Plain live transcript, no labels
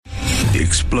the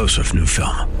explosive new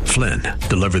film, Flynn,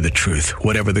 Deliver the Truth,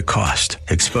 Whatever the Cost,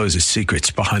 exposes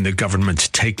secrets behind the government's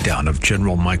takedown of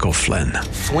General Michael Flynn.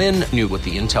 Flynn knew what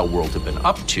the intel world had been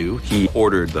up to. He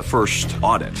ordered the first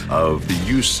audit of the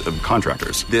use of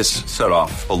contractors. This set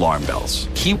off alarm bells.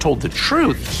 He told the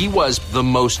truth. He was the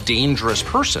most dangerous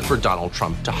person for Donald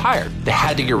Trump to hire. They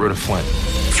had to get rid of Flynn.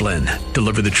 Flynn,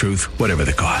 Deliver the Truth, Whatever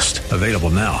the Cost. Available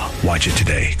now. Watch it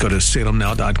today. Go to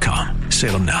salemnow.com.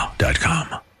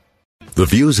 salemnow.com. The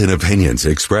views and opinions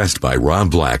expressed by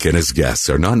Rob Black and his guests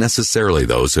are not necessarily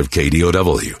those of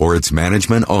KDOW or its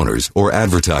management, owners, or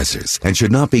advertisers, and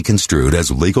should not be construed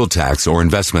as legal, tax, or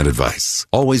investment advice.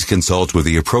 Always consult with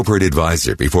the appropriate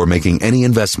advisor before making any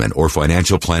investment or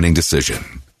financial planning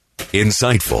decision.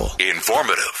 Insightful,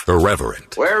 informative,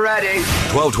 irreverent. We're ready.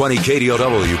 1220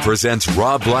 KDOW presents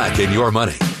Rob Black and Your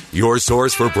Money. Your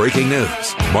source for breaking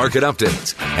news, market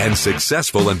updates, and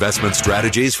successful investment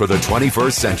strategies for the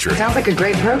 21st century. Sounds like a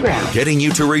great program. Getting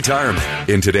you to retirement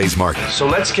in today's market. So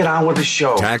let's get on with the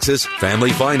show. Taxes,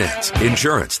 family finance,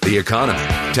 insurance, the economy,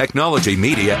 technology,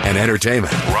 media, and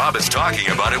entertainment. Rob is talking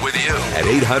about it with you at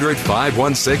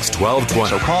 800-516-1220.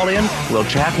 So call in, we'll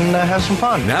chat and have some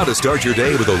fun. Now to start your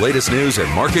day with the latest news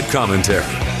and market commentary.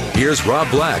 Here's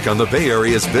Rob Black on the Bay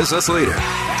Area's business leader,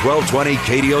 1220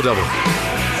 KDOW.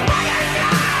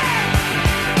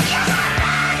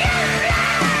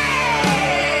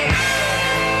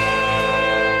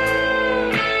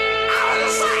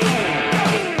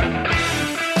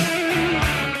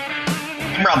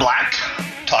 Rob Black,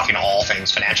 talking all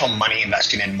things financial, money,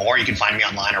 investing, and more. You can find me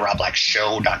online at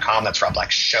robblackshow.com. That's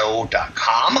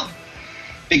robblackshow.com.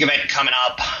 Big event coming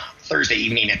up Thursday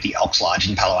evening at the Elks Lodge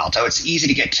in Palo Alto. It's easy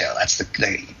to get to. That's the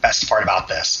best part about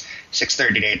this.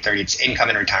 6:30 to 8:30. It's income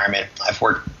and retirement. I've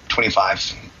worked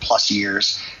 25 plus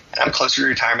years, and I'm closer to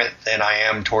retirement than I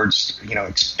am towards,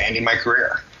 expanding my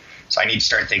career. So I need to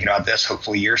start thinking about this.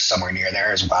 Hopefully you're somewhere near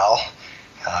there as well.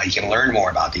 You can learn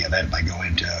more about the event by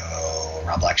going to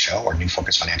Rob Black Show or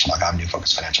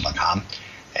newfocusfinancial.com,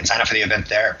 and sign up for the event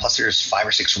there. Plus, there's 5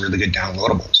 or 6 really good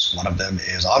downloadables. One of them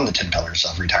is on the 10 pillars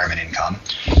of retirement income,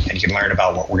 and you can learn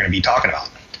about what we're going to be talking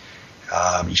about.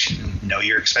 You should know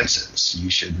your expenses. You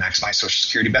should maximize Social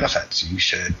Security benefits. You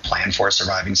should plan for a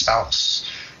surviving spouse.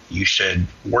 You should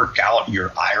work out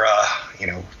your IRA,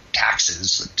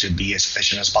 taxes to be as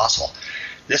efficient as possible.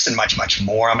 This and much, much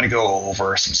more. I'm going to go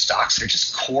over some stocks that are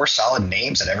just core solid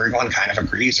names that everyone kind of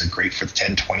agrees are great for the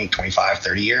 10, 20, 25,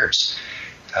 30 years.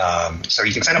 So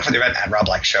you can sign up for the event at Rob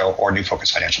Black Show or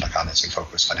newfocusfinancial.com. That's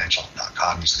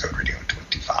newfocusfinancial.com. Use the code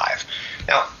radio25.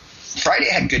 Now, Friday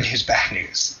had good news, bad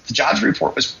news. The jobs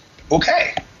report was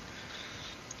okay.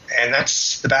 And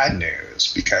that's the bad news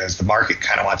because the market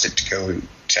kind of wants it to go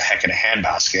to heck in a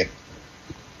handbasket.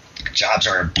 Jobs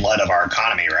are blood of our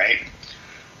economy, right?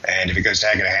 And if it goes to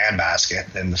heck in a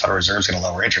handbasket, then the Federal Reserve is going to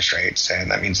lower interest rates, and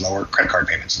that means lower credit card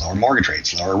payments, lower mortgage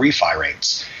rates, lower refi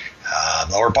rates,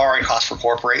 lower borrowing costs for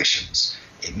corporations.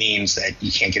 It means that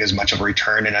you can't get as much of a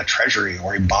return in a treasury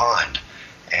or a bond.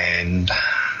 And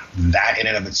that in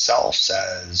and of itself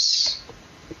says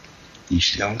you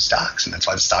should own stocks, and that's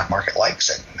why the stock market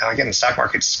likes it. Now, again, the stock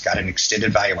market's got an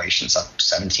extended valuation. It's up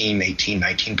 17, 18,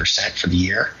 19% for the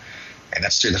year, and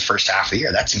that's through the first half of the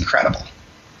year. That's incredible.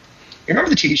 You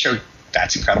remember the TV show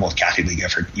That's Incredible with Kathy Lee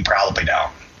Gifford? You probably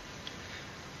don't.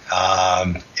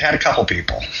 It had a couple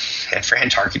people, and Fran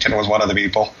Tarkenton was one of the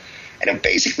people. And it would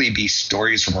basically be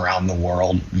stories from around the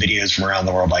world, videos from around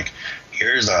the world, like,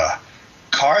 here's a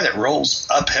car that rolls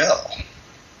uphill.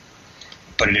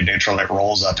 Put it in neutral and it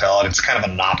rolls uphill, and it's kind of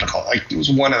an optical. Like, it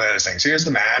was one of those things. Here's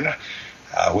the man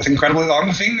with incredibly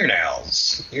long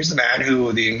fingernails. Here's the man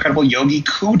the incredible Yogi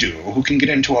Kudu, who can get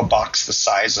into a box the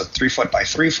size of 3 foot by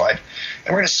 3 foot, and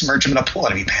we're going to submerge him in a pool,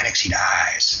 and if he panics, he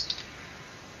dies.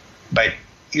 But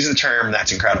use the term,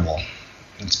 that's incredible.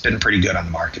 It's been pretty good on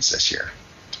the markets this year.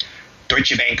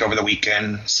 Deutsche Bank over the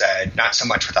weekend said, not so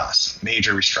much with us,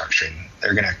 major restructuring.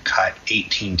 They're going to cut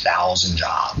 18,000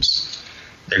 jobs.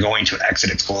 They're going to exit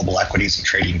its global equities and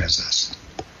trading business.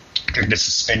 They're going to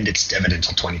suspend its dividend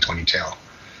until 2022.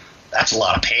 That's a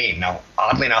lot of pain. Now,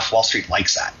 oddly enough, Wall Street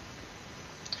likes that.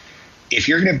 If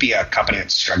you're going to be a company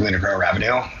that's struggling to grow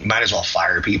revenue, you might as well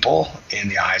fire people in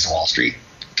the eyes of Wall Street,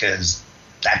 because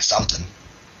that's something.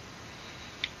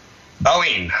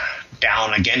 Boeing,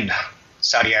 down again.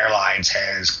 Saudi Airlines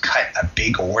has cut a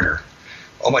big order,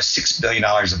 almost $6 billion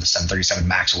of the 737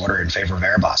 MAX order in favor of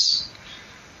Airbus.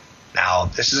 Now,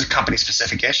 this is a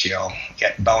company-specific issue,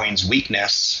 yet Boeing's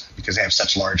weakness, because they have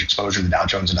such large exposure to the Dow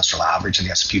Jones Industrial Average and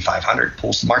the S&P 500,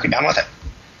 pulls the market down with it.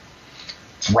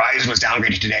 Verizon was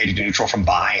downgraded today to neutral from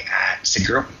buy at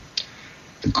Citigroup.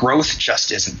 The growth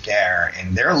just isn't there,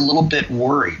 and they're a little bit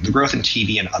worried. The growth in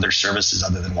TV and other services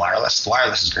other than wireless, the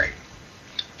wireless is great.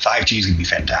 5G is going to be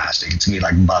fantastic. It's going to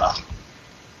be like butter.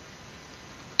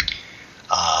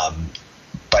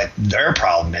 But their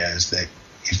problem is that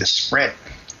if the Sprint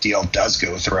deal does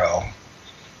go through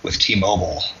with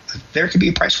T-Mobile, there could be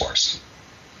a price wars.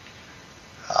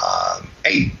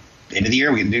 Hey, end of the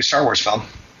year, we get a new Star Wars film.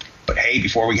 But hey,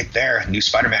 before we get there, a new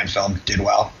Spider-Man film did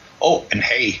well. Oh, and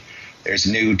hey, there's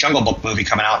a new Jungle Book movie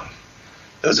coming out.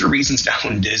 Those are reasons to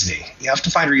own Disney. You have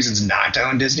to find reasons not to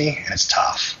own Disney, and it's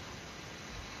tough.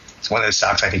 It's one of those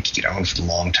stocks I think you can own for the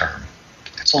long term.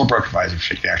 Consult a broker advisor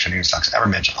for the actual new stocks ever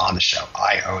mentioned on the show.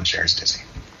 I own shares of Disney.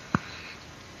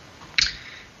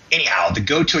 Anyhow, the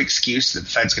go-to excuse that the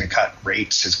Fed's going to cut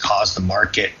rates has caused the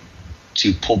market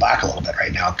to pull back a little bit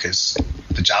right now because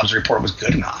the jobs report was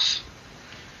good enough.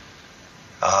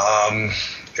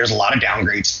 There's a lot of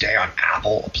downgrades today on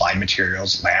Apple, Applied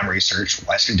Materials, Lam Research,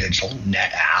 Western Digital,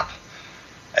 NetApp,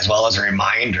 as well as a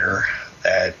reminder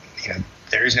that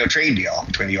there is no trade deal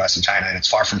between the U.S. and China, and it's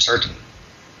far from certain.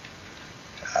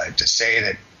 To say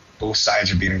that both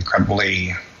sides are being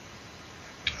incredibly,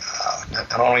 I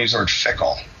don't want to use the word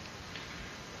fickle.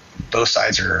 Both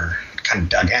sides are kind of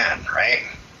dug in, right?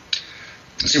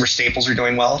 Consumer staples are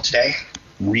doing well today.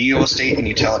 Real estate and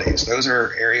utilities. Those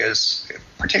are areas,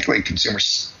 particularly consumer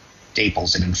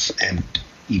staples and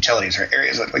utilities are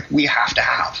areas that we have to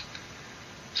have.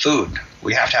 Food.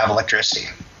 We have to have electricity.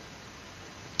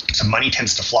 So money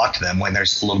tends to flock to them when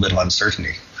there's a little bit of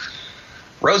uncertainty.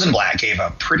 Rosenblatt gave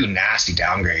a pretty nasty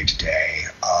downgrade today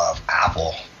of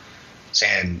Apple,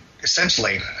 saying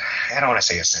essentially, I don't want to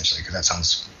say essentially because that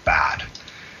sounds bad,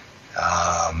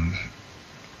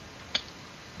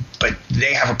 but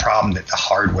they have a problem that the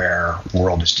hardware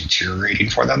world is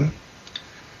deteriorating for them.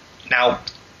 Now,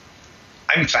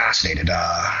 I'm fascinated,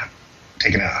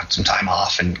 taking some time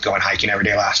off and going hiking every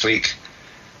day last week.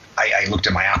 I looked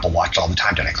at my Apple Watch all the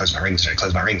time. Did I close my rings? Did I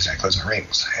close my rings? Did I close my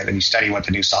rings? And then you study what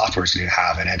the new software is going to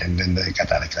have in it, and then they got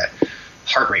that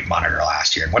heart rate monitor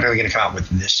last year. And what are they going to come out with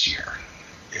this year?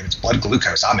 If it's blood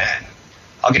glucose, I'm in.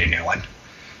 I'll get a new one.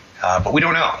 But we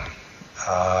don't know.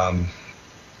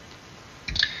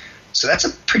 So that's a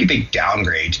pretty big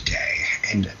downgrade today.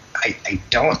 And I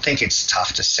don't think it's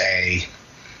tough to say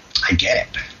I get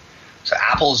it. So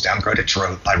Apple's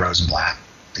downgraded by Rosenblatt.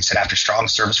 They said after strong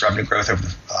service revenue growth over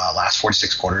the last 4 to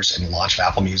 6 quarters and the launch of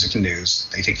Apple Music and News,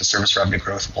 they think the service revenue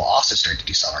growth will also start to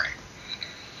decelerate.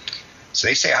 So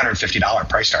they say $150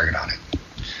 price target on it.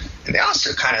 And they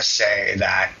also kind of say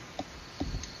that,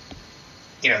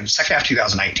 in the second half of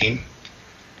 2019,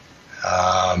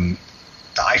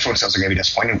 the iPhone sales are going to be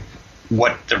disappointing.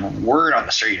 What the word on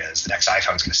the street is, the next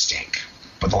iPhone is going to stink.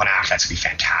 But the one after that's going to be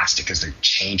fantastic because they're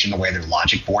changing the way their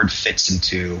logic board fits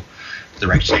into the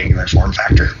rectangular form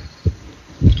factor.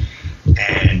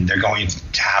 And they're going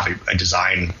to have a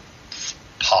design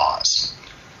pause.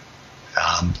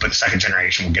 But the second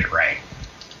generation will get it right.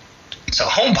 So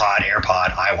HomePod,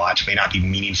 AirPod, iWatch may not be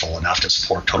meaningful enough to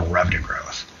support total revenue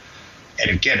growth. And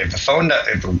again, if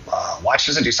the watch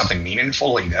doesn't do something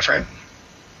meaningfully different,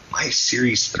 my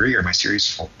Series 3 or my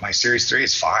Series 3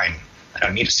 is fine. I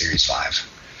don't need a Series 5.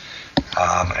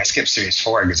 I skipped Series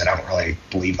 4 because I don't really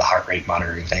believe the heart rate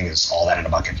monitoring thing is all that in a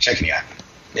bucket of chicken yet.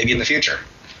 Maybe in the future.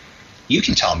 You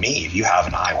can tell me if you have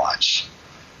an iWatch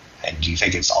and do you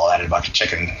think it's all that in a bucket of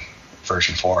chicken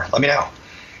version 4. Let me know.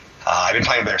 I've been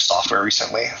playing with their software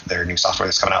recently, their new software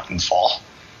that's coming out in the fall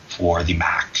for the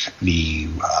Mac, the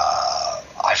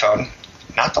iPhone,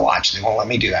 not the watch. They won't let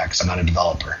me do that because I'm not a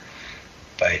developer.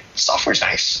 But the software's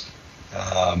nice.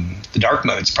 The dark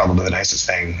mode is probably the nicest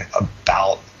thing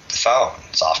about the phone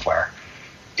software.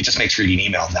 It just makes reading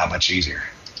email that much easier.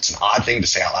 It's an odd thing to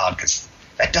say out loud because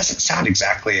that doesn't sound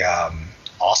exactly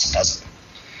awesome, does it?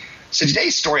 So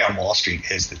today's story on Wall Street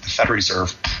is that the Federal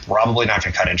Reserve probably not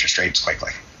going to cut interest rates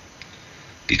quickly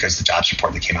because the jobs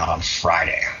report that came out on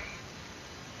Friday.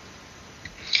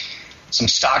 Some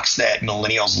stocks that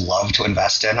millennials love to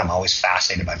invest in. I'm always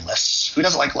fascinated by lists. Who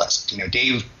doesn't like lists?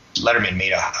 Dave Letterman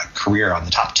made a career on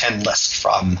the top 10 list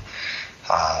from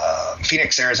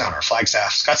Phoenix, Arizona, or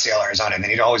Flagstaff, Scottsdale, Arizona, and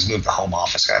then he'd always move the home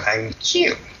office kind of thing.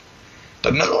 Cute.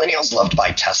 But millennials love to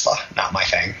buy Tesla. Not my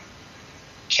thing.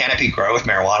 Canopy grow with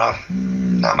marijuana.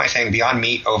 Not my thing. Beyond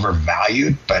Meat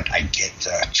overvalued, but I get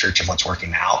the church of what's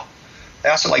working now. They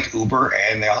also like Uber,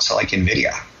 and they also like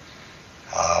NVIDIA.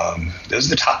 Those are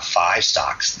the top 5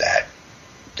 stocks that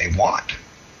they want.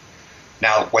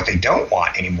 Now, what they don't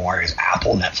want anymore is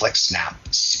Apple, Netflix, Snap,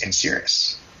 and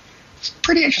Sirius. It's a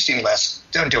pretty interesting list.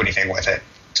 Don't do anything with it.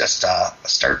 Just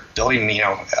start building,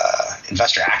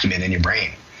 investor acumen in your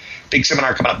brain. Big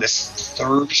seminar coming up this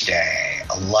Thursday,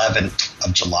 11th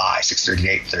of July, 6:30 to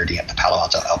 8:30 at the Palo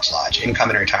Alto Elks Lodge. Income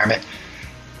and retirement.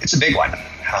 It's a big one.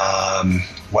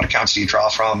 What accounts do you draw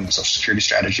from? Social Security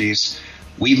strategies.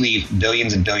 We leave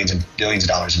billions and billions and billions of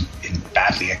dollars in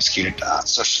badly executed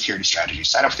Social Security strategies.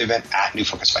 Sign up for the event at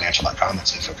newfocusfinancial.com.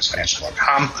 That's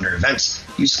newfocusfinancial.com. Under events,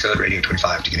 use the code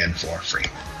radio25 to get in for free.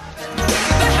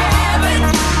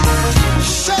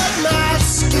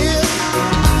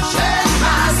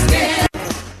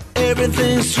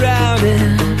 Everything's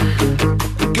drowning,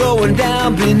 going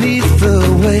down beneath the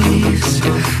waves.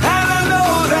 And I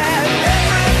know that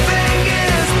everything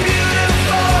is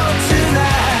beautiful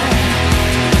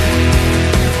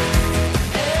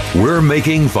tonight. We're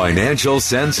making financial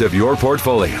sense of your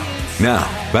portfolio. Now,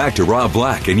 back to Rob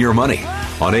Black and Your Money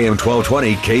on AM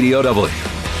 1220 KDOW.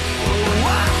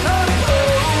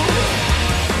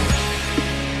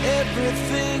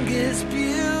 Everything is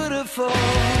beautiful.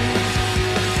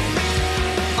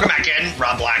 Welcome back in.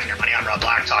 Rob Black and Your Money. I'm Rob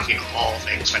Black, talking all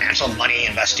things financial, money,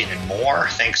 investing, and more.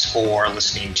 Thanks for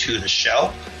listening to the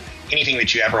show. Anything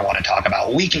that you ever want to talk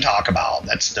about, we can talk about.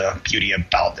 That's the beauty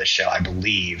about this show, I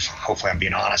believe. Hopefully I'm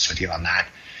being honest with you on that.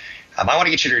 I want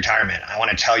to get you to retirement. I want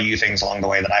to tell you things along the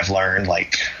way that I've learned,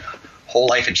 like whole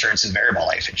life insurance and variable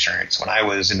life insurance. When I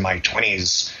was in my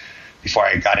 20s, before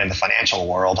I got into the financial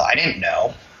world, I didn't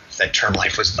know that term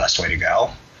life was the best way to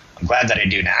go. I'm glad that I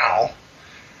do now.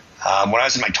 When I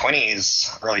was in my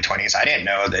 20s, early 20s, I didn't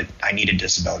know that I needed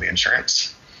disability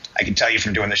insurance. I can tell you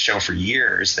from doing this show for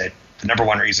years that the number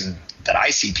one reason that I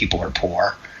see people are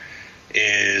poor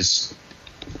is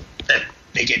that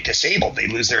they get disabled. They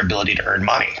lose their ability to earn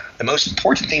money. The most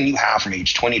important thing you have from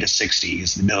age 20 to 60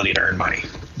 is the ability to earn money.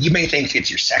 You may think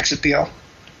it's your sex appeal.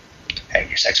 Hey,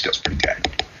 your sex appeal is pretty good.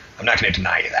 I'm not going to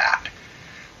deny you that.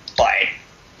 But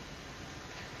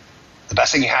the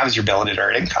best thing you have is your ability to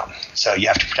earn income. So you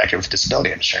have to protect it with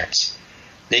disability insurance.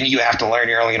 Then you have to learn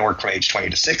you're only going to work from age 20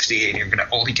 to 60, and you're going to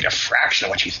only get a fraction of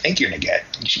what you think you're going to get.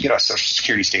 You should get a Social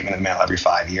Security statement in the mail every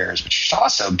 5 years, but you should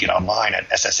also get online at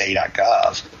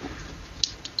ssa.gov,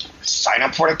 sign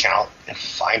up for an account, and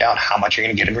find out how much you're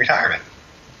going to get in retirement.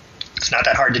 It's not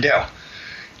that hard to do.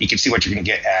 You can see what you're going to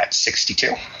get at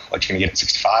 62, what you're going to get at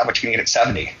 65, what you're going to get at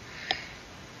 70.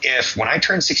 If when I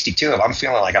turn 62, if I'm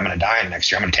feeling like I'm going to die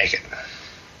next year, I'm going to take it.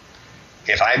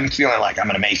 If I'm feeling like I'm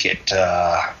going to make it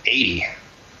 80,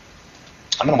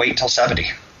 I'm going to wait until 70.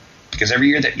 Because every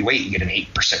year that you wait, you get an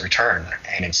 8% return.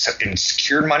 And in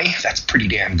secured money, that's pretty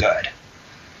damn good.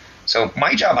 So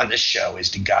my job on this show is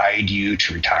to guide you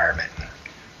to retirement,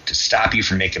 to stop you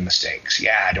from making mistakes.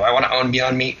 Yeah, do I want to own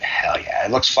Beyond Meat? Hell yeah,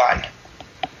 it looks fun.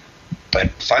 But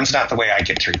fun's not the way I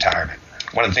get to retirement.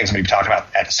 One of the things I'm going to be talking about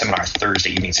at the seminar Thursday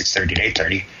evening, 6:30 to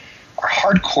 8:30, are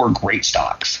hardcore great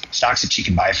stocks that you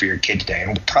can buy for your kid today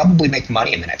and will probably make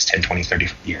money in the next 10, 20, 30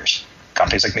 years.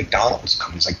 Companies like McDonald's,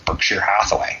 companies like Berkshire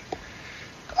Hathaway.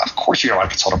 Of course, you're going to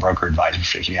want to consult a broker advisor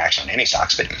for taking action on any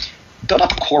stocks, but build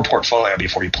up a core portfolio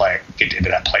before you get into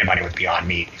that play money with Beyond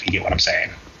Meat, if you get what I'm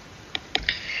saying.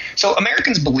 So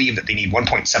Americans believe that they need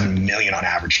 1.7 million on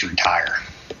average to retire.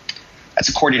 That's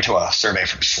according to a survey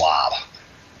from Schwab.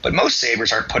 But most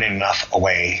savers aren't putting enough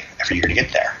away every year to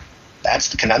get there. That's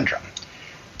the conundrum.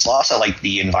 It's also like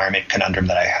the environment conundrum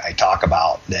that I talk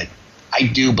about, that I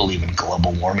do believe in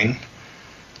global warming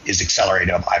is accelerated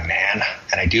by man,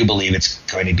 and I do believe it's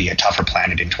going to be a tougher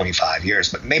planet in 25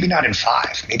 years, but maybe not in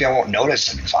 5. Maybe I won't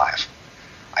notice it in 5.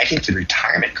 I think the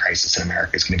retirement crisis in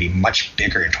America is going to be much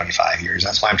bigger in 25 years.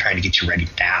 That's why I'm trying to get you ready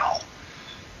now.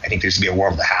 I think there's going to be a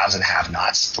world of the haves and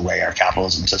have-nots, the way our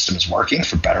capitalism system is working,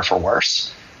 for better, for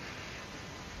worse.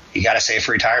 You got to save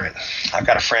for retirement. I've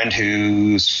got a friend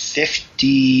who's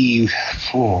 50,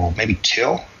 maybe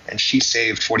 2, and she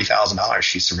saved $40,000.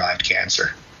 She survived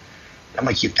cancer. I'm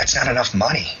like, that's not enough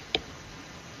money.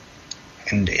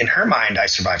 And in her mind, I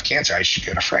survived cancer. I should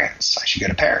go to France. I should go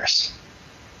to Paris.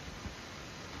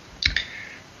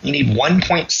 You need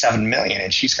 1.7 million,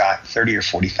 and she's got $30,000 or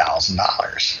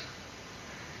 $40,000.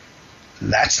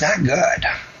 That's not good.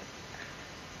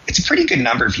 It's a pretty good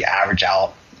number if you average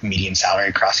out median salary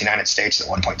across the United States. At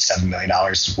 $1.7 million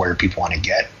is where people want to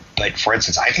get. But for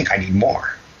instance, I think I need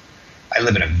more. I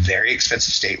live in a very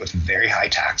expensive state with very high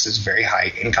taxes, very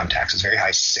high income taxes, very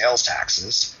high sales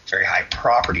taxes, very high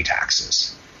property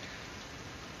taxes.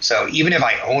 So even if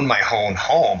I own my own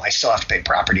home, I still have to pay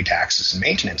property taxes and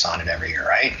maintenance on it every year,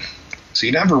 right? So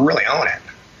you never really own it.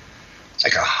 It's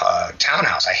like a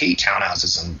townhouse. I hate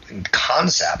townhouses in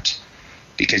concept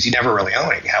because you never really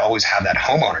own it. You always have that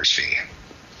homeowner's fee.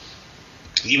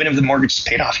 Even if the mortgage is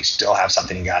paid off, you still have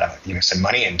something you got to send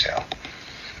money into.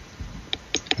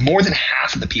 more than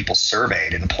half of the people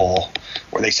surveyed in a poll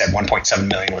where they said 1.7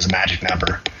 million was a magic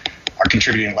number are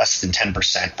contributing less than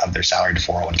 10% of their salary to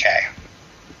 401k.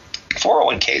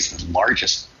 401k is the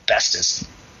largest, bestest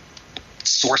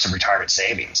source of retirement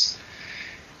savings,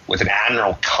 with an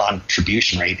annual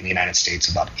contribution rate in the United States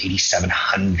of about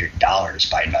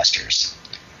 $8,700 by investors.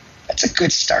 That's a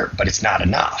good start, but it's not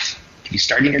enough. If you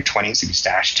start in your 20s, if you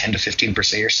stash 10 to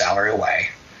 15% of your salary away,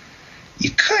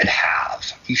 you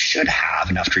should have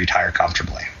enough to retire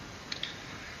comfortably.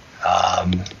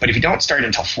 But if you don't start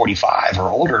until 45 or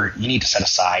older, you need to set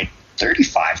aside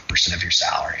 35% of your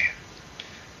salary.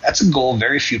 That's a goal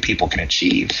very few people can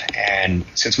achieve. And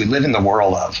since we live in the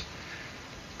world of,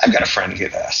 I've got a friend who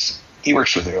this. He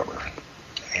works with Uber,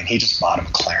 and he just bought a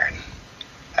McLaren.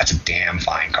 That's a damn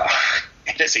fine car.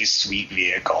 It is a sweet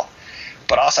vehicle.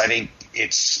 But also I think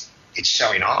it's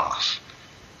showing off.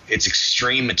 It's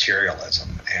extreme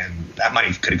materialism, and that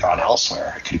money could have gone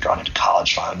elsewhere. It could have gone into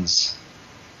college funds.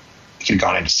 It could have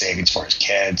gone into savings for his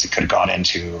kids. It could have gone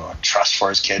into a trust for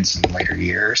his kids in later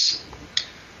years.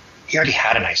 He already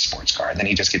had a nice sports car, and then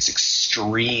he just gets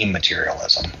extreme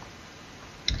materialism.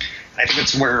 And I think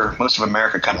that's where most of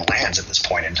America kind of lands at this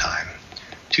point in time.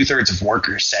 2/3 of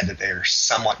workers said that they're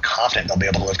somewhat confident they'll be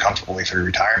able to live comfortably through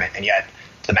retirement, and yet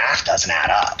the math doesn't add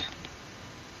up.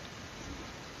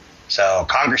 So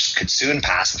Congress could soon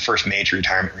pass the first major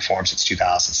retirement reform since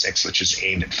 2006, which is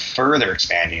aimed at further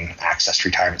expanding access to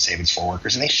retirement savings for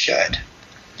workers, and they should.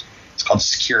 It's called the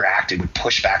Secure Act. It would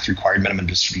push back the required minimum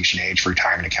distribution age for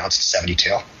retirement accounts to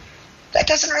 72. That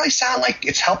doesn't really sound like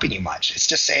it's helping you much. It's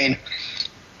just saying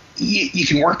you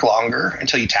can work longer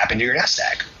until you tap into your nest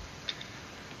egg.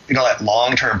 You know, let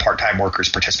long-term part-time workers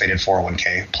participate in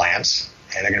 401k plans,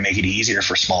 and they're going to make it easier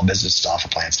for small businesses to offer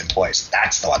plans to employees.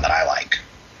 That's the one that I like.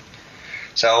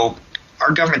 So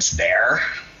our government's there,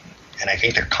 and I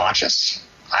think they're conscious.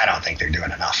 I don't think they're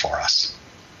doing enough for us.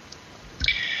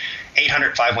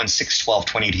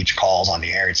 800-516-1220 to each calls on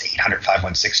the air. It's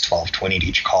 800-516-1220 to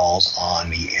each calls on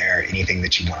the air. Anything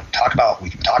that you want to talk about, we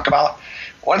can talk about.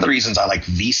 One of the reasons I like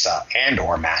Visa and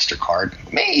or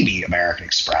MasterCard, maybe American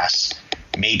Express,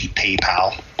 maybe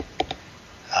PayPal,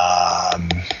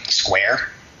 Square,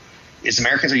 is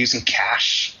Americans are using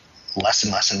cash less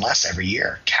and less and less every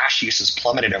year. Cash use has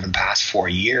plummeted over the past 4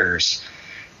 years.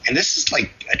 And this is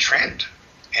like a trend.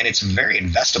 And it's a very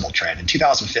investable trend. In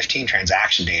 2015,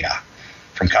 transaction data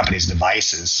from companies'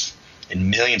 devices in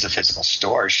millions of physical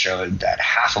stores showed that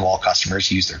half of all customers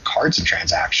use their cards in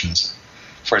transactions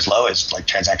for as low as like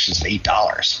transactions of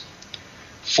 $8.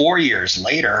 4 years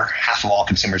later, half of all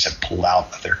consumers have pulled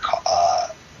out their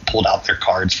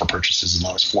cards for purchases as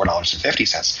low as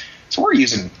 $4.50. So we're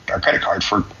using our credit card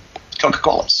for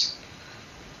Coca-Colas.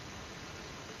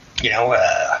 You know,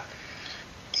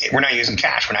 we're not using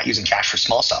cash. We're not using cash for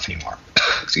small stuff anymore.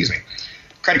 Excuse me.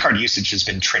 Credit card usage has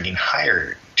been trending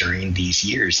higher during these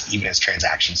years, even as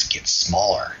transactions get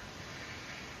smaller.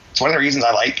 It's one of the reasons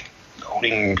I like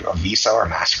owning a Visa or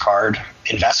MasterCard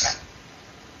investment.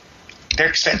 They're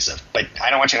expensive, but I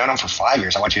don't want you to own them for 5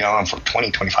 years. I want you to own them for 20,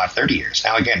 25, 30 years.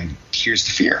 Now, again, here's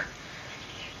the fear.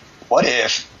 What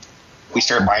if we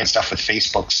start buying stuff with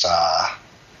Facebook's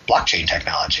blockchain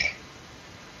technology?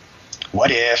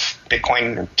 What if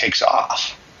Bitcoin takes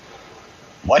off?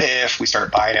 What if we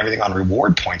start buying everything on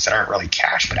reward points that aren't really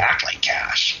cash but act like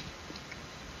cash?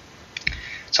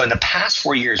 So in the past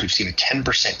 4 years, we've seen a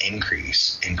 10%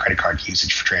 increase in credit card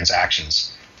usage for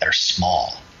transactions that are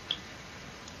small.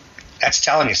 That's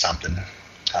telling you something.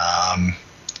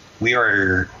 We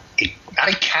are not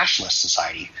a cashless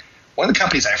society. One of the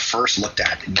companies I first looked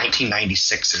at in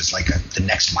 1996 as like the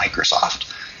next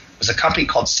Microsoft was a company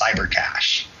called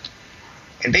CyberCash.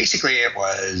 And basically it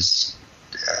was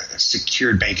a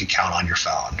secured bank account on your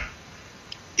phone.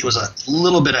 It was a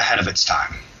little bit ahead of its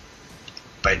time.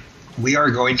 But we are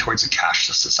going towards a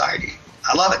cashless society.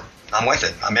 I love it. I'm with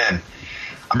it. I'm in.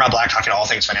 I'm Rob Black, talking all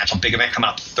things financial. Big event coming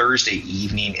up Thursday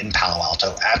evening in Palo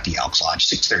Alto at the Elks Lodge,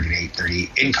 6:30 to 8:30.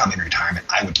 Income in retirement.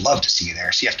 I would love to see you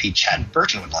there. CFP Chad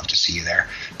Burton would love to see you there.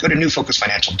 Go to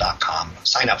newfocusfinancial.com.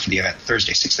 Sign up for the event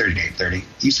Thursday, 6:30 to 8:30.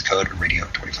 Use the code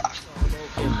radio25.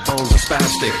 Tones are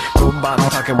spastic, robot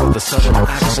talking with a southern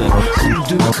accent.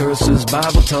 Do curses,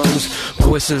 Bible tongues,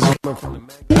 voices coming from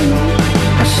the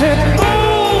I said,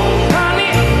 oh,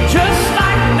 honey, just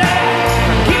like that.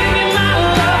 Give you my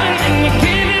love and you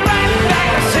give it right back.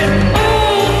 I said,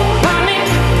 oh, honey,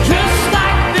 just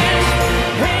like this.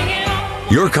 Hanging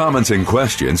on. Your comments and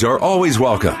questions are always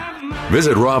welcome.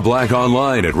 Visit Rob Black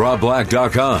online at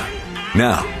robblack.com.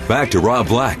 Now, back to Rob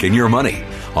Black and Your Money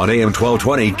on AM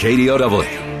 1220 KDOW.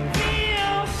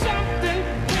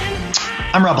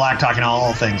 I'm Rob Black, talking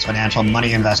all things financial,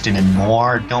 money, investing, and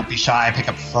more. Don't be shy. Pick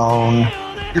up the phone.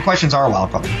 Your questions are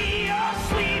welcome.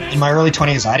 In my early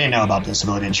 20s, I didn't know about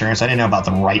disability insurance. I didn't know about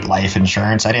the right life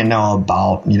insurance. I didn't know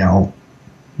about,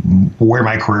 where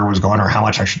my career was going or how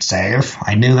much I should save.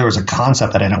 I knew there was a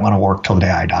concept that I didn't want to work till the day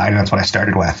I died, and that's what I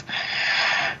started with.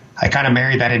 I kind of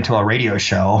married that into a radio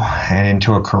show and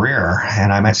into a career,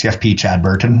 and I met CFP Chad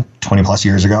Burton 20 plus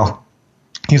years ago.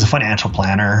 He's a financial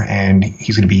planner, and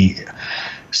he's going to be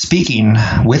speaking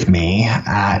with me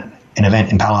at an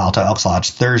event in Palo Alto Elks Lodge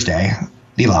Thursday,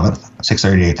 the 11th,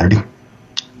 6:30 to 8:30.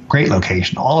 Great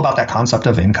location, all about that concept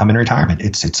of income in retirement.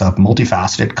 It's a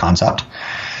multifaceted concept,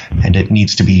 and it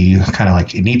needs to be kind of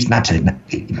like, it needs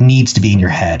to be in your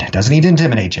head. It doesn't need to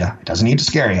intimidate you. It doesn't need to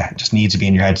scare you. It just needs to be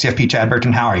in your head. CFP Chad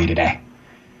Burton, how are you today?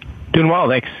 Doing well,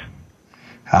 thanks.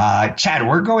 Chad,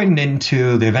 we're going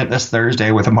into the event this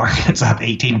Thursday with a market that's up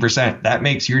 18%. That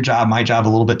makes your job, my job, a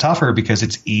little bit tougher because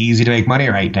it's easy to make money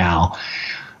right now.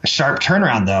 A sharp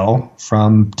turnaround, though,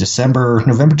 from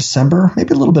November, December,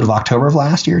 maybe a little bit of October of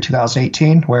last year,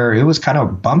 2018, where it was kind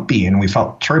of bumpy and we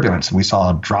felt turbulence and we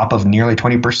saw a drop of nearly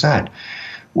 20%.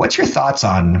 What's your thoughts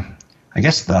on, I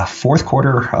guess, the fourth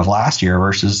quarter of last year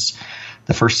versus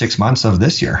the first 6 months of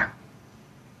this year?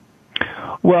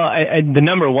 Well, the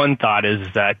number one thought is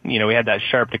that, we had that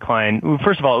sharp decline.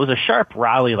 First of all, it was a sharp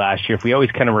rally last year. If we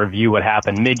always kind of review what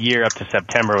happened mid-year up to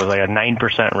September, it was like a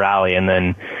 9% rally, and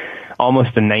then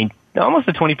almost a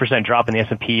 20% drop in the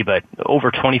S&P, but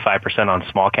over 25% on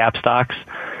small cap stocks.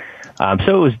 So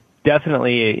it was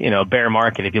definitely a bear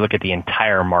market if you look at the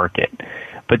entire market.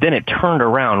 But then it turned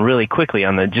around really quickly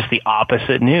on just the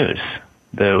opposite news.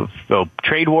 The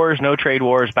trade wars, no trade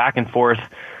wars, back and forth,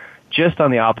 just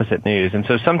on the opposite news. And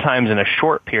so sometimes in a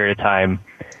short period of time,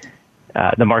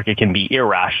 the market can be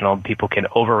irrational. People can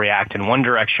overreact in one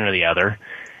direction or the other.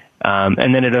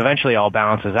 And then it eventually all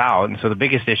balances out. And so the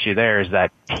biggest issue there is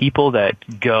that people that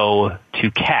go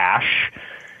to cash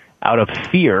out of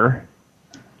fear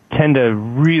tend to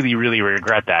really, really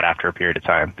regret that after a period of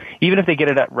time. Even if they get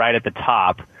it right at the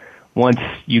top, once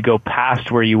you go past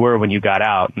where you were when you got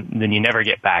out, then you never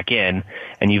get back in,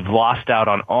 and you've lost out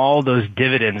on all those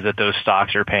dividends that those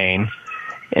stocks are paying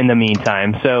in the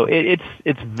meantime. So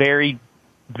it's very,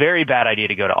 very bad idea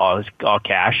to go to all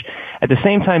cash. At the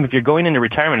same time, if you're going into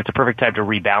retirement, it's a perfect time to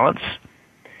rebalance,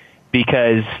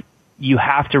 because you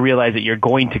have to realize that you're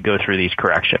going to go through these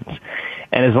corrections.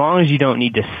 And as long as you don't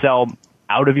need to sell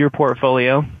out of your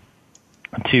portfolio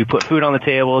to put food on the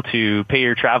table, to pay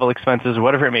your travel expenses, or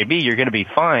whatever it may be, you're going to be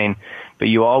fine. But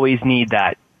you always need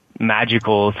that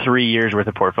magical 3 years worth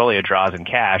of portfolio draws in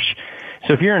cash.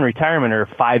 So if you're in retirement or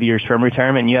 5 years from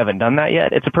retirement and you haven't done that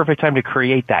yet, it's a perfect time to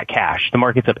create that cash. The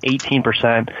market's up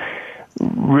 18%,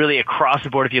 really across the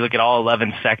board. If you look at all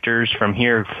 11 sectors from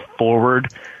here forward,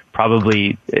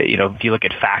 probably, if you look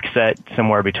at FactSet,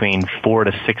 somewhere between 4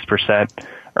 to 6%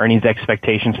 earnings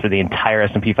expectations for the entire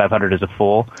S&P 500 as a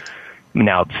full.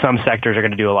 Now, some sectors are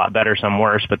going to do a lot better, some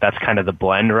worse, but that's kind of the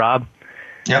blend, Rob.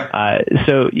 Yep.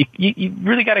 So you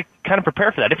really got to kind of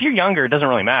prepare for that. If you're younger, it doesn't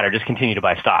really matter. Just continue to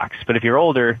buy stocks. But if you're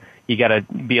older, you got to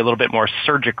be a little bit more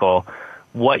surgical.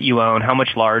 What you own, how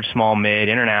much large, small, mid,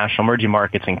 international, emerging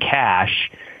markets, and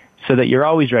cash, so that you're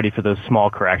always ready for those small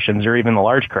corrections or even the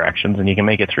large corrections, and you can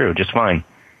make it through just fine.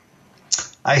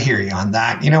 I hear you on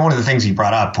that. One of the things you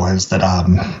brought up was that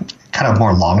kind of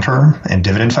more long-term and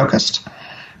dividend-focused.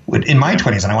 In my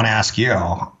 20s, and I want to ask you,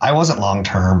 I wasn't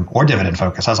long-term or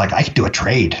dividend-focused. I was like, I could do a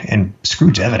trade and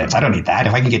screw dividends. I don't need that.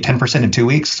 If I can get 10% in 2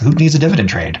 weeks, who needs a dividend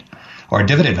trade or a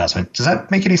dividend investment? Does that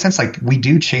make any sense? Like, we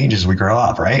do change as we grow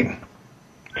up, right?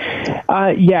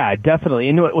 Yeah, definitely.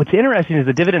 And what's interesting is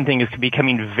the dividend thing is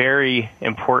becoming very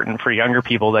important for younger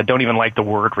people that don't even like the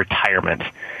word retirement.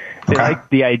 They like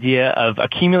the idea of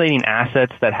accumulating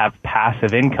assets that have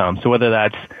passive income. So whether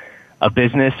that's a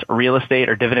business, real estate,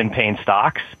 or dividend-paying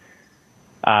stocks,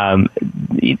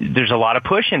 there's a lot of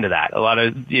push into that.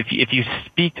 If you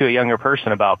speak to a younger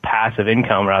person about passive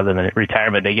income rather than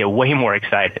retirement, they get way more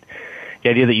excited. The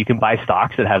idea that you can buy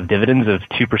stocks that have dividends of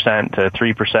 2% to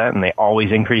 3%, and they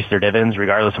always increase their dividends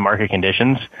regardless of market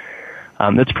conditions,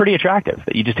 that's pretty attractive,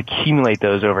 that you just accumulate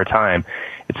those over time.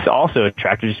 It's also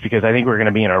attractive just because I think we're going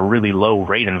to be in a really low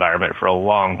rate environment for a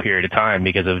long period of time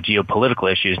because of geopolitical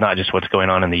issues, not just what's going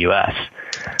on in the U.S.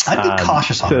 I'd be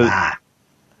cautious on that,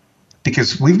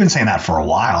 because we've been saying that for a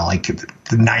while. Like,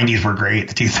 the 90s were great,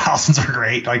 the 2000s were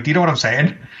great. Like, do you know what I'm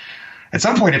saying? At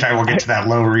some point in time, we'll get to that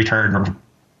low return,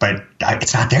 but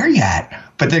it's not there yet.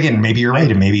 But again, maybe you're right,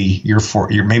 and maybe you're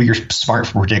smart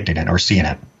for predicting it or seeing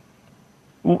it.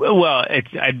 Well,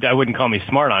 I wouldn't call me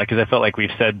smart on it because I felt like we've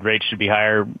said rates should be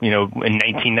higher, in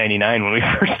 1999 when we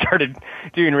first started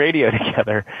doing radio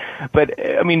together. But,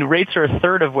 I mean, rates are a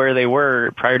third of where they were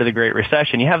prior to the Great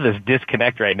Recession. You have this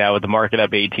disconnect right now with the market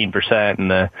up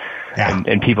 18%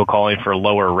 and people calling for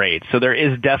lower rates. So there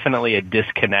is definitely a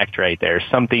disconnect right there.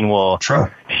 Something will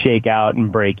shake out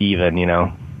and break even,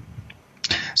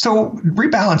 So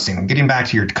rebalancing, getting back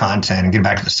to your content and getting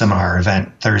back to the seminar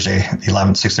event Thursday, the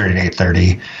 11th, 6:30 to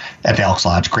 8:30 at the Elks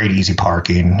Lodge, great easy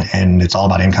parking, and it's all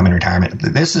about income and retirement.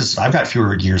 I've got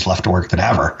fewer years left to work than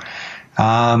ever.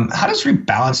 How does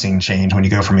rebalancing change when you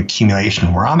go from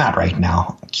accumulation, where I'm at right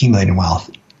now, accumulating wealth,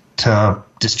 to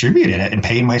distributing it and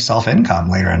paying myself income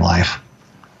later in life?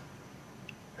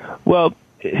 Well,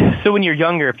 so when you're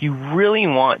younger, if you really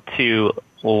want to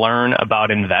learn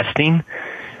about investing,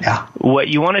 what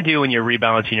you want to do when you're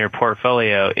rebalancing your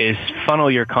portfolio is funnel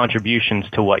your contributions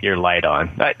to what you're light on.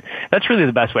 That's really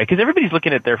the best way, because everybody's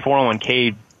looking at their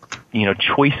 401k,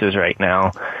 choices right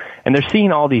now, and they're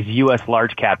seeing all these U.S.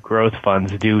 large cap growth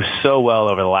funds do so well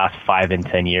over the last 5 and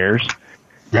 10 years.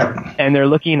 Yep. And they're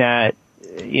looking at,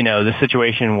 the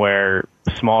situation where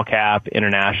small cap,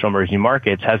 international, emerging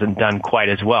markets hasn't done quite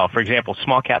as well. For example,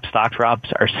 small cap stock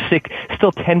drops are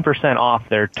still 10% off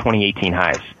their 2018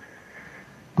 highs.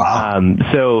 Wow.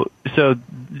 So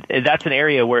that's an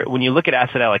area where when you look at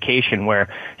asset allocation, where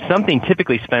something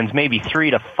typically spends maybe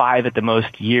 3 to 5 at the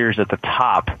most years at the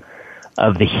top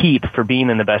of the heap for being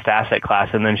in the best asset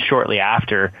class, and then shortly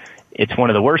after, it's one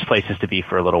of the worst places to be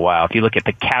for a little while. If you look at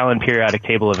the Callan periodic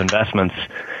table of investments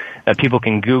that people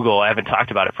can Google, I haven't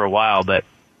talked about it for a while, but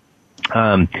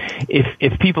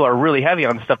if people are really heavy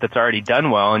on stuff that's already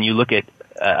done well, and you look at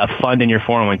a fund in your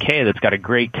 401k that's got a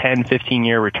great 10,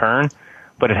 15-year return,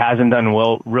 but it hasn't done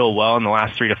real well in the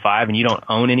last 3 to 5, and you don't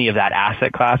own any of that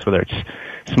asset class, whether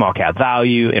it's small cap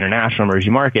value, international,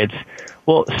 emerging markets,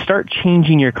 well, start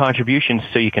changing your contributions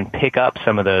so you can pick up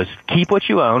some of those. Keep what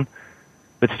you own,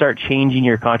 but start changing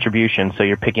your contributions so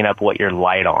you're picking up what you're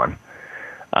light on.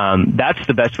 That's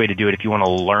the best way to do it if you want to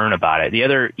learn about it. The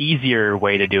other easier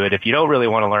way to do it, if you don't really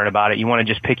want to learn about it, you want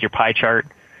to just pick your pie chart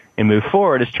and move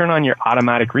forward, is turn on your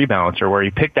automatic rebalancer, where you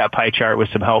pick that pie chart with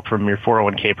some help from your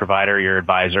 401k provider or your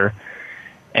advisor,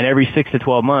 and every 6 to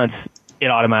 12 months, it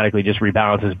automatically just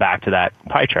rebalances back to that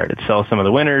pie chart. It sells some of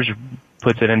the winners,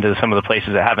 puts it into some of the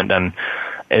places that haven't done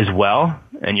as well,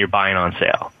 and you're buying on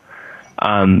sale.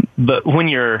 But when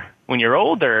you're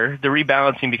older, the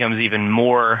rebalancing becomes even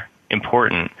more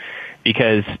important,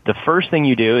 because the first thing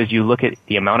you do is you look at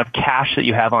the amount of cash that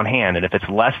you have on hand, and if it's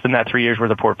less than that 3 years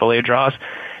worth of portfolio draws,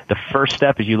 the first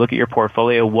step is you look at your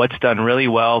portfolio, what's done really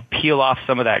well, peel off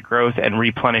some of that growth and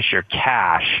replenish your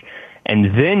cash,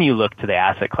 and then you look to the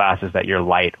asset classes that you're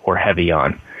light or heavy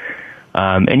on.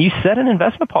 And you set an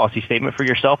investment policy statement for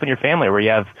yourself and your family where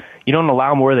you don't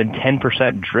allow more than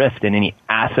 10% drift in any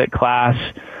asset class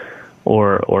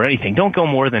or anything. Don't go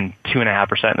more than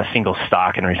 2.5% in a single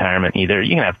stock in retirement either.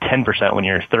 You can have 10% when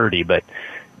you're 30, but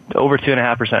over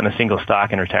 2.5% in a single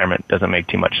stock in retirement doesn't make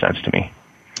too much sense to me.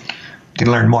 You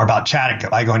can learn more about Chad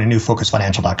by going to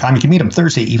newfocusfinancial.com. You can meet him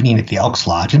Thursday evening at the Elks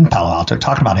Lodge in Palo Alto,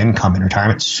 talking about income and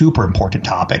retirement. Super important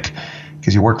topic,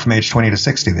 because you work from age 20 to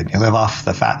 60, then you live off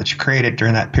the fat that you created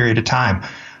during that period of time.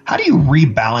 How do you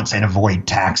rebalance and avoid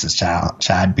taxes,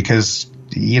 Chad? Because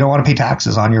you don't want to pay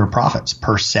taxes on your profits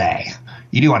per se.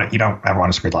 You don't ever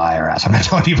want to screw the IRS. I'm not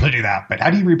telling people to do that, but how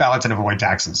do you rebalance and avoid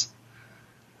taxes?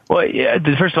 Well, yeah,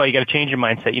 first of all, you got to change your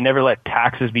mindset. You never let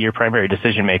taxes be your primary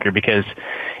decision maker, because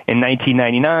in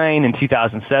 1999 and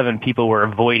 2007, people were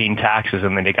avoiding taxes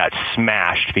and then they got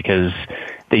smashed because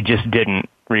they just didn't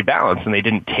rebalance and they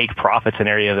didn't take profits in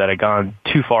areas that had gone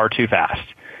too far too fast.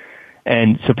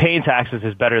 And so paying taxes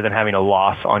is better than having a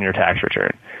loss on your tax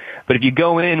return. But if you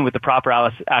go in with the proper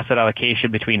asset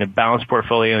allocation between a balanced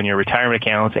portfolio in your retirement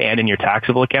accounts and in your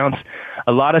taxable accounts,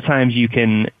 a lot of times you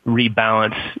can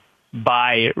rebalance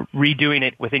by redoing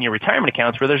it within your retirement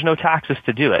accounts where there's no taxes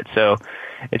to do it. So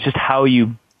it's just how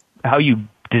you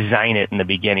design it in the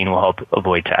beginning will help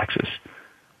avoid taxes.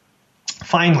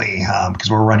 Finally, because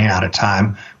we're running out of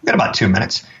time, we've got about 2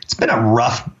 minutes. It's been a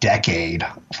rough decade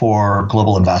for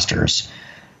global investors.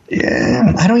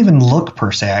 And I don't even look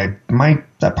per se.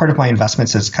 That part of my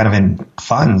investments is kind of in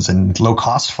funds and low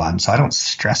cost funds, so I don't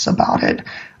stress about it.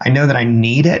 I know that I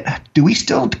need it. Do we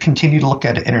still continue to look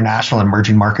at international and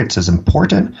emerging markets as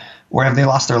important, or have they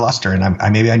lost their luster and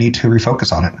maybe I need to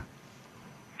refocus on it?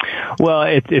 Well,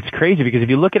 it's crazy, because if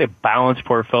you look at a balanced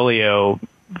portfolio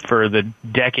for the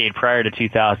decade prior to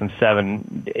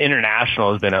 2007,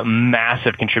 international has been a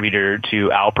massive contributor to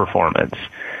outperformance.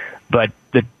 But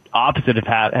the opposite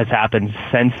has happened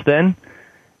since then.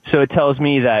 So it tells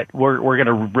me that we're going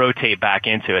to rotate back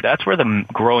into it. That's where the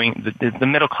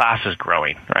middle class is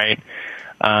growing, right?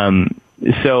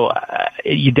 So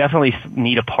you definitely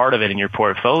need a part of it in your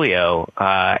portfolio.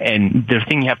 And the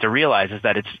thing you have to realize is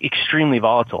that it's extremely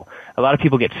volatile. A lot of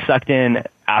people get sucked in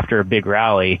after a big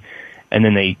rally, and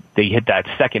then they hit that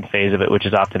second phase of it, which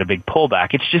is often a big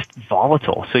pullback. It's just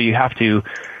volatile. So you have to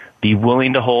be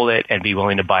willing to hold it and be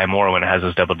willing to buy more when it has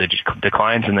those double-digit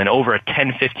declines. And then over a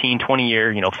 10, 15,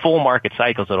 20-year, full market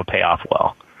cycles, it'll pay off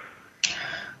well.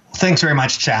 Thanks very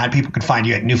much, Chad. People can find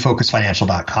you at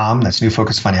newfocusfinancial.com. That's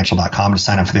newfocusfinancial.com to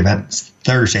sign up for the event. It's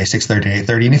Thursday, 6:30 to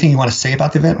 8:30. Anything you want to say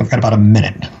about the event? We've got about a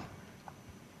minute.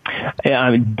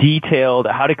 Detailed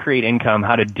how to create income,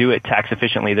 how to do it tax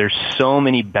efficiently. There's so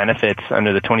many benefits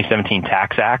under the 2017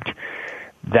 Tax Act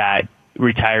that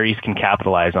retirees can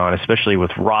capitalize on, especially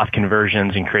with Roth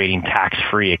conversions and creating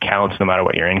tax-free accounts no matter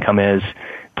what your income is,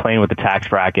 playing with the tax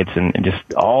brackets, and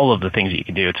just all of the things that you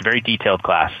can do. It's a very detailed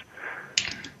class.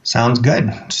 Sounds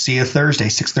good. See you Thursday,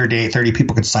 6:30 to 8:30.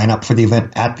 People can sign up for the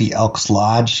event at the Elks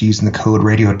Lodge using the code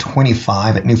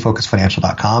radio25 at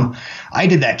newfocusfinancial.com. I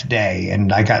did that today,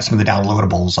 and I got some of the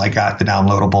downloadables. I got the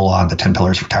downloadable on the 10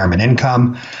 Pillars of Retirement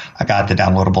Income. I got the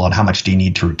downloadable on How Much Do You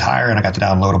Need to Retire, and I got the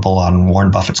downloadable on Warren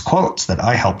Buffett's quotes that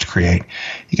I helped create.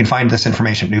 You can find this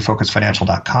information at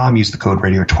newfocusfinancial.com. Use the code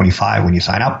radio25 when you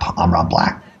sign up. I'm Rob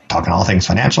Black, talking all things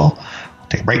financial. We'll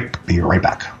take a break. Be right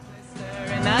back.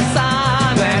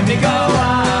 Let me go on.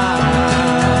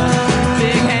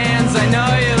 Big hands, I know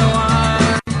you're the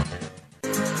one.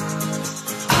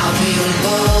 I'll be on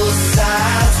both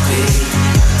sides, be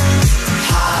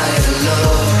high and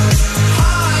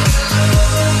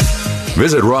low.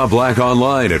 Visit Rob Black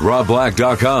online at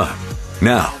robblack.com.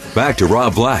 Now, back to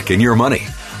Rob Black and Your Money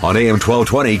on AM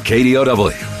 1220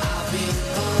 KDOW.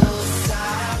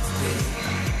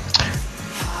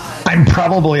 I'm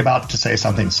probably about to say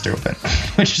something stupid,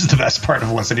 which is the best part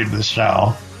of listening to this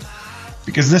show,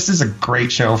 because this is a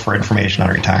great show for information on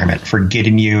retirement, for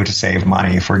getting you to save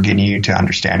money, for getting you to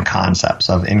understand concepts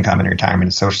of income and retirement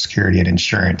and Social Security and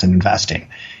insurance and investing.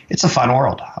 It's a fun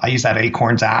world. I use that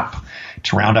Acorns app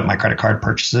to round up my credit card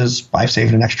purchases. I've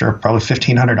saved an extra probably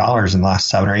 $1,500 in the last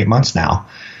 7 or 8 months now,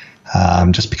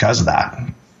 just because of that.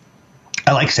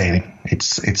 I like saving.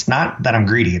 It's not that I'm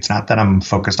greedy. It's not that I'm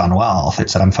focused on wealth.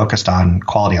 It's that I'm focused on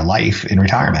quality of life in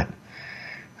retirement.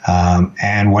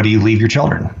 And what do you leave your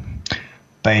children?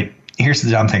 But here's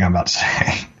the dumb thing I'm about to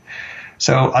say.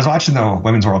 So I was watching the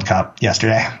Women's World Cup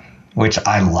yesterday, which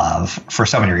I love for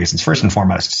so many reasons. First and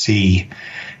foremost, to see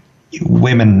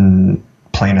women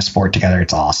playing a sport together,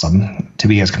 it's awesome. To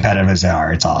be as competitive as they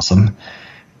are, it's awesome.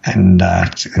 And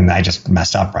I just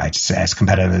messed up, right? As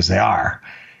competitive as they are.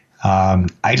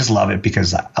 I just love it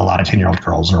because a lot of 10-year-old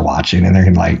girls are watching and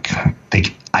they're like,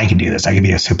 I can do this. I can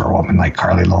be a superwoman like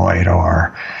Carly Lloyd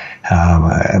or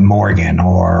Morgan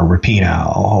or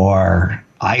Rapinoe, or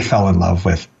I fell in love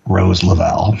with Rose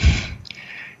Lavelle.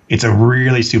 It's a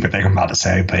really stupid thing I'm about to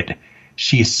say, but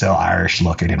she's so Irish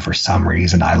looking, and for some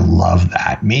reason I love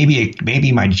that.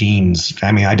 Maybe my genes.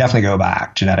 I mean, I definitely go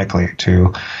back genetically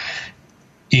to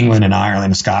England and Ireland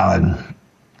and Scotland.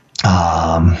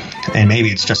 And maybe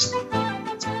it's just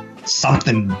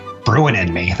something brewing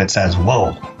in me that says,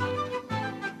 whoa.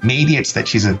 Maybe it's that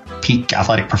she's a peak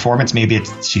athletic performance. Maybe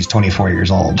it's she's 24 years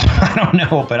old. I don't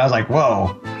know, but I was like,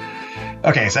 whoa.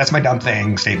 Okay, so that's my dumb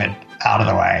thing statement out of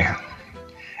the way.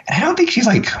 And I don't think she's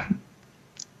like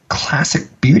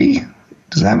classic beauty.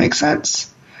 Does that make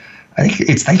sense? I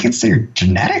think it's their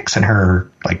genetics and her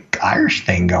like Irish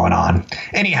thing going on.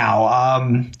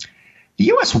 Anyhow, the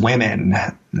U.S. women,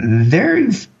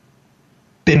 they've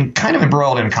been kind of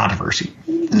embroiled in a controversy.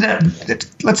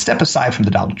 Let's step aside from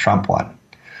the Donald Trump one.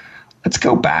 Let's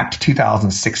go back to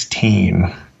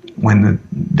 2016 when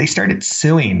they started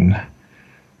suing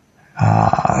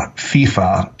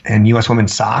FIFA and U.S.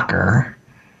 women's soccer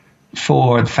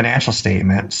for the financial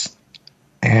statements,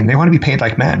 and they want to be paid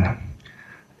like men.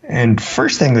 And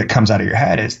first thing that comes out of your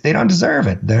head is they don't deserve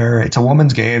it. It's a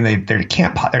women's game. They're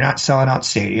not selling out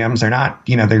stadiums. They're not,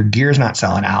 their gear's not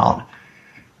selling out.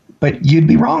 But you'd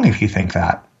be wrong if you think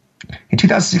that. In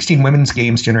 2016, women's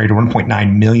games generated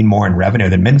 1.9 million more in revenue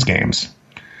than men's games.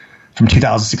 From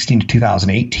 2016 to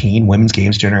 2018, women's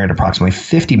games generated approximately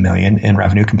 50 million in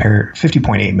revenue, compared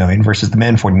 50.8 million versus the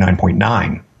men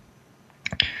 49.9.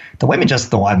 The women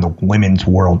just won the Women's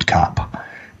World Cup.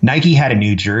 Nike had a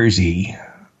new jersey,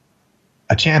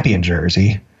 a champion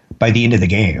jersey, by the end of the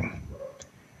game.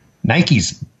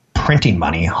 Nike's printing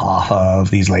money off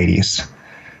of these ladies,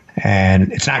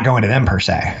 and it's not going to them per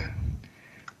se.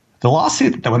 The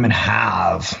lawsuit that the women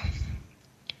have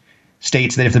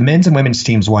states that if the men's and women's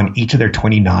teams won each of their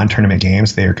 20 non-tournament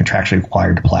games, they are contractually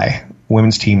required to play.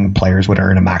 Women's team players would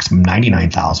earn a maximum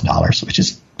 $99,000, which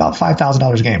is about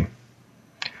 $5,000 a game,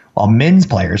 while men's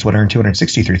players would earn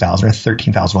 $263,000 or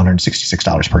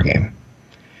 $13,166 per game.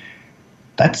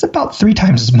 That's about 3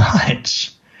 times as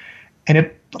much. And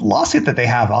the lawsuit that they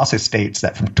have also states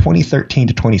that from 2013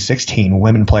 to 2016,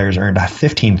 women players earned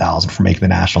 $15,000 for making the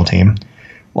national team,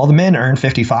 while the men earned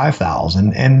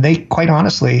 $55,000. And they, quite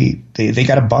honestly, they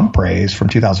got a bump raise from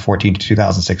 2014 to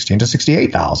 2016 to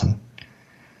 $68,000.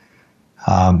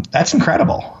 That's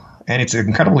incredible. And it's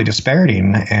incredibly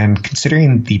disparating. And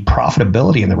considering the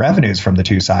profitability and the revenues from the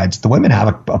two sides, the women have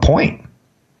a point.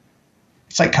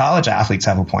 It's like college athletes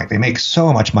have a point. They make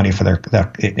so much money for their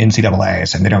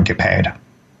NCAAs and they don't get paid.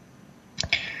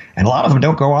 And a lot of them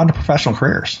don't go on to professional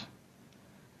careers.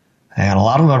 And a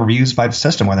lot of them are abused by the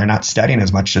system where they're not studying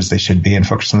as much as they should be and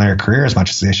focused on their career as much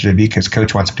as they should be because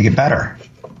coach wants them to get better.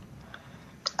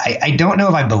 I don't know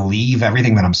if I believe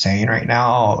everything that I'm saying right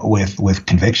now with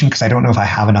conviction because I don't know if I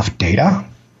have enough data.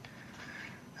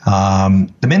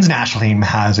 The men's national team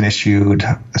has issued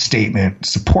a statement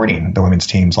supporting the women's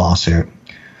team's lawsuit.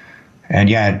 And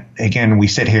yet, again, we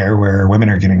sit here where women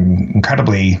are getting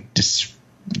incredibly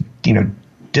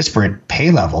disparate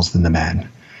pay levels than the men.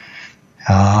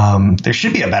 There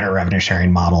should be a better revenue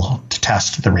sharing model to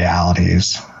test the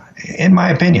realities, in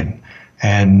my opinion.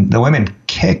 And the women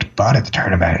kicked butt at the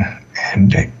tournament.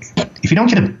 And if you don't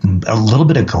get a little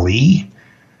bit of glee,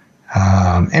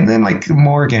 and then like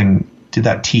Morgan did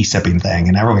that tea sipping thing,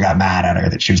 and everyone got mad at her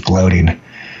that she was gloating.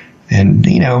 And,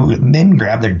 men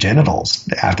grab their genitals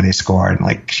after they score. And,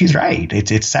 like, she's right.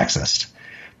 It's sexist.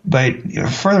 But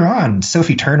further on,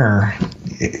 Sophie Turner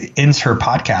ends her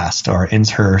podcast or ends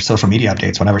her social media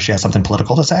updates whenever she has something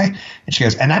political to say. And she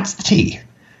goes, and that's the tea.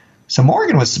 So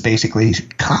Morgan was basically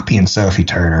copying Sophie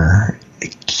Turner.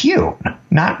 Cute.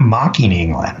 Not mocking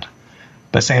England,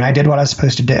 but saying I did what I was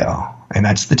supposed to do. And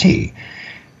that's the tea.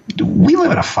 We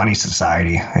live in a funny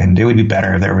society, and it would be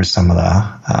better if there was some of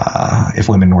the if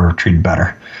women were treated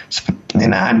better.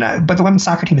 But the women's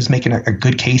soccer team is making a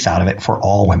good case out of it for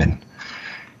all women.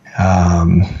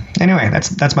 Anyway,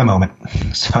 that's my moment.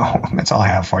 So that's all I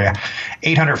have for you.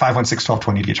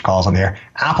 800-516-1220 to get your calls on the air.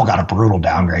 Apple got a brutal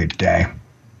downgrade today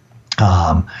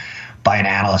by an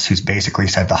analyst who's basically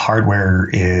said the hardware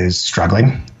is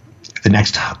struggling. The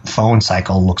next phone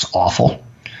cycle looks awful.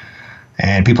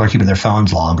 And people are keeping their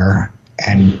phones longer.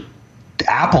 And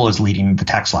Apple is leading the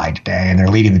tech slide today, and they're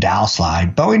leading the Dow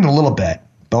slide. Boeing a little bit.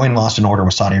 Boeing lost an order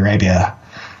with Saudi Arabia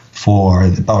for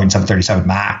the Boeing 737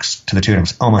 MAX to the tune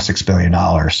of almost $6 billion.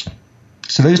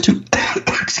 So those two,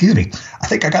 excuse me, I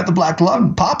think I got the black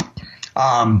lung pop.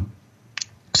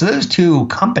 So those two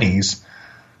companies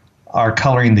are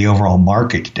coloring the overall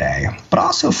market today. But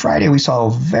also Friday, we saw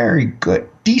a very good,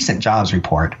 decent jobs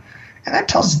report. And that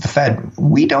tells us the Fed,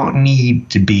 we don't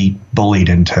need to be bullied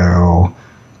into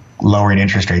lowering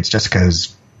interest rates just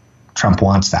because Trump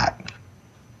wants that.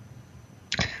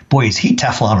 Boy, is he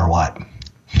Teflon or what?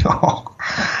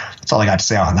 That's all I got to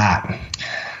say on that.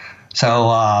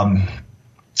 So,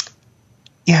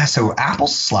 so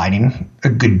Apple's sliding a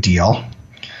good deal.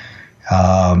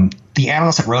 The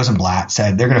analyst at Rosenblatt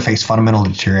said they're going to face fundamental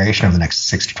deterioration over the next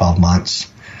 6 to 12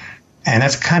 months. And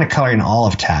that's kind of coloring all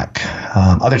of tech.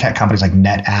 Other tech companies like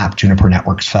NetApp, Juniper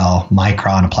Networks fell,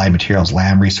 Micron, Applied Materials,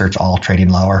 Lam Research, all trading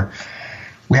lower.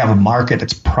 We have a market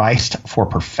that's priced for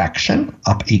perfection,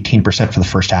 up 18% for the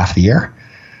first half of the year.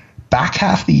 Back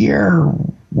half of the year,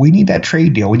 we need that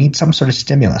trade deal. We need some sort of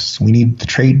stimulus. We need the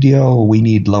trade deal. We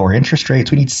need lower interest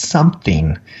rates. We need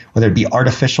something, whether it be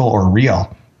artificial or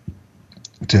real,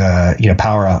 to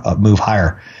power a move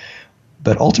higher.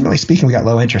 But ultimately speaking, we got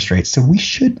low interest rates, so we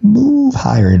should move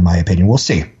higher, in my opinion. We'll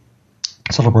see.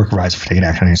 Total broker advisor for taking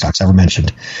action on any stocks ever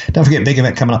mentioned. Don't forget, big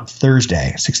event coming up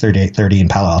Thursday, 6:30, 8:30 in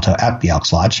Palo Alto at the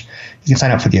Elks Lodge. You can sign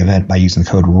up for the event by using the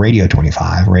code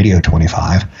RADIO25,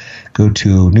 RADIO25. Go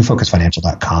to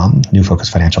newfocusfinancial.com,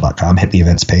 newfocusfinancial.com, hit the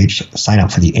events page, sign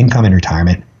up for the income and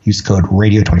retirement. Use code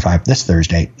RADIO25 this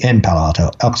Thursday in Palo Alto,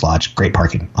 Elks Lodge. Great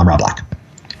parking. I'm Rob Black.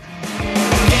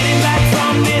 Getting back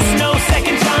from this, no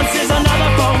second chances,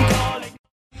 another phone call.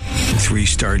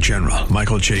 3-star General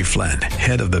Michael J. Flynn,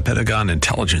 head of the Pentagon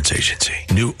Intelligence Agency,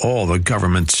 knew all the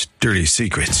government's dirty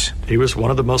secrets. He was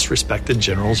one of the most respected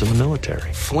generals in the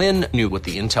military. Flynn knew what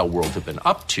the intel world had been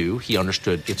up to. He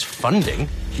understood its funding.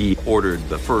 He ordered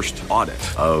the first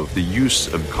audit of the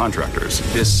use of contractors.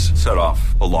 This set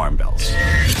off alarm bells.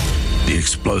 The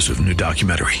explosive new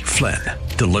documentary, Flynn,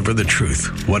 Deliver the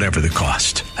Truth, Whatever the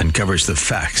Cost, uncovers the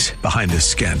facts behind this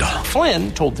scandal.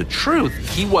 Flynn told the truth.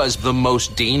 He was the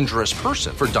most dangerous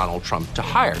person for Donald Trump to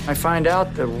hire. I find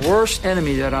out the worst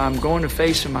enemy that I'm going to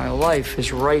face in my life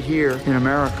is right here in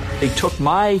America. They took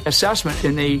my assessment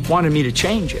and they wanted me to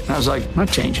change it. And I was like, I'm not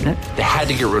changing it. They had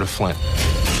to get rid of Flynn.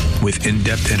 With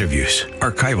in-depth interviews,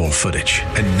 archival footage,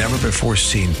 and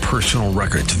never-before-seen personal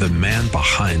records of the man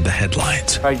behind the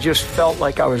headlines. I just felt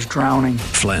like I was drowning.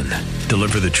 Flynn,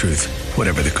 Deliver the Truth,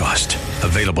 Whatever the Cost.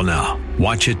 Available now.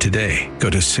 Watch it today.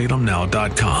 Go to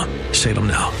salemnow.com.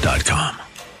 salemnow.com.